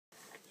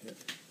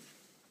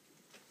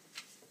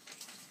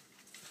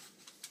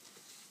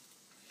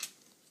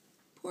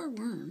poor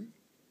worm.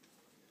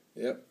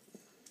 Yep.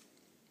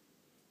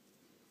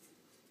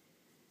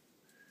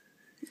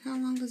 How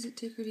long does it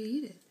take her to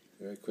eat it?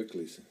 Very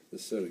quickly. So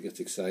this sort of gets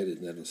excited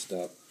and then it'll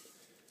stop.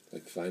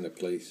 Like find a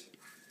place.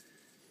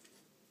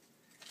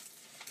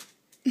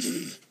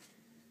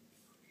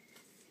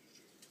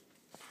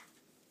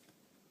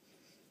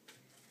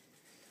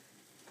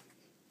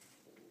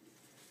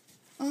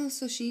 Oh,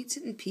 so she eats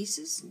it in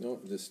pieces? No,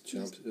 just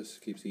chomps.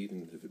 Just keeps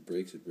eating. If it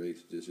breaks, it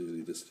breaks. Just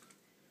usually just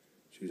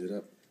chews it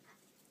up.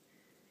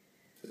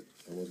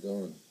 It's almost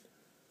gone.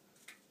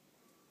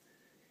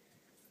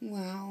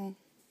 Wow.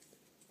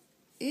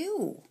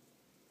 Ew.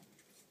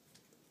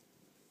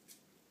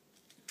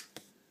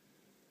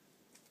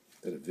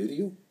 Is that a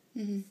video?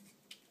 Mm-hmm.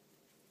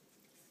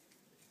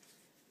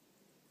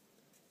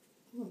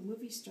 Oh, a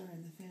movie star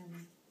in the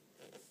family.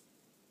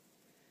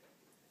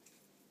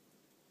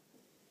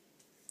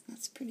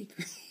 That's pretty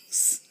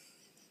gross.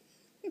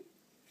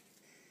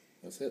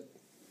 That's it.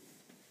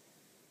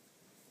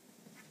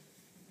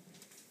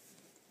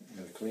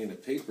 Gotta clean the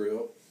paper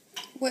out.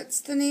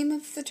 What's the name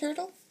of the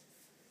turtle?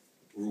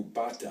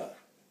 Rubata.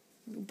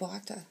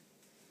 Rubata.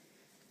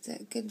 Is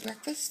that a good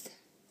breakfast?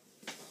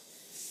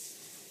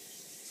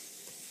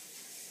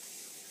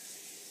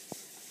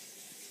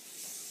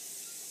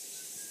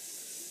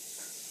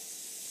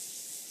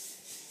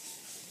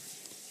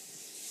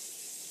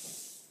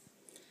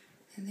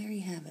 And there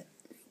you have it.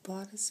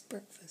 Rubata's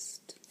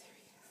breakfast.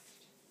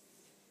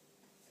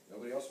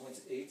 Nobody else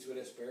wants eggs with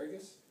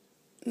asparagus?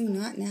 Ooh,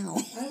 not now.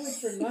 I went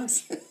for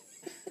lunch.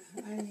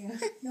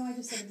 No, I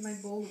just had my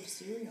bowl of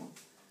cereal.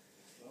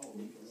 Oh,